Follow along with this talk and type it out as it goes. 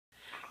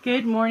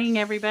Good morning,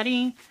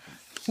 everybody.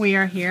 We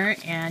are here,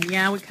 and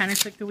yeah, we kind of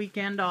took the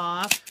weekend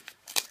off.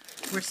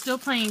 We're still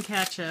playing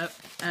catch up.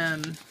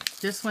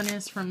 This one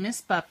is from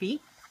Miss Buffie.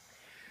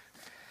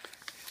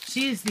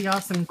 She is the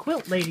awesome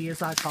quilt lady,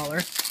 as I call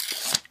her.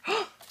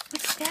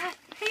 What's that?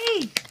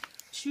 Hey!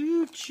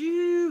 Choo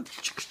choo.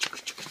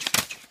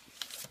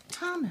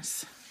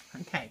 Thomas.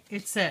 Okay,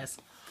 it says,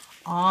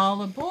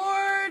 all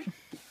aboard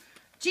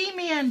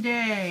G-Man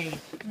Day.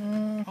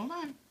 Hold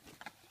on.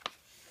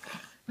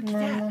 Look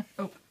at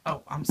that.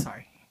 Oh, I'm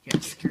sorry.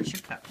 Yes, here's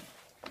your cup.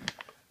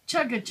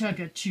 Chugga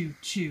chugga choo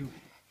choo.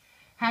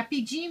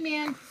 Happy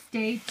G-Man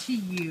Day to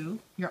you.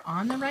 You're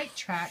on the right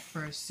track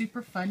for a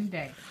super fun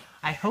day.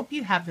 I hope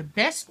you have the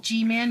best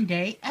G-Man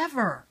Day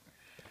ever.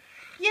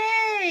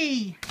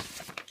 Yay!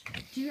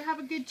 Do you have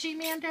a good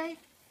G-Man Day?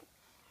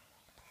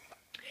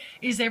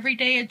 Is every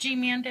day a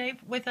G-Man Day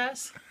with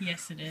us?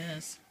 Yes, it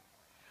is.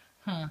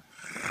 Huh.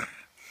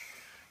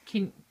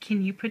 Can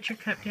you put your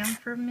cup down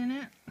for a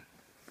minute?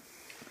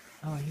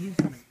 Oh, he's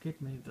in a good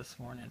mood this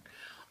morning.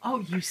 Oh,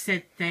 you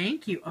said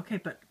thank you. Okay,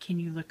 but can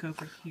you look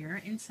over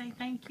here and say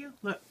thank you?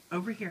 Look,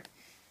 over here.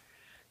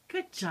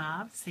 Good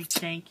job. Say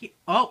thank you.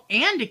 Oh,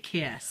 and a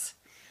kiss.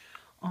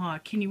 Oh,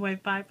 can you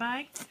wave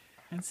bye-bye?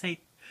 And say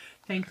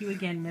thank you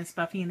again, Miss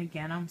Buffy. And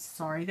again, I'm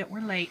sorry that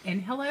we're late.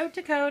 And hello,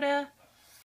 Dakota.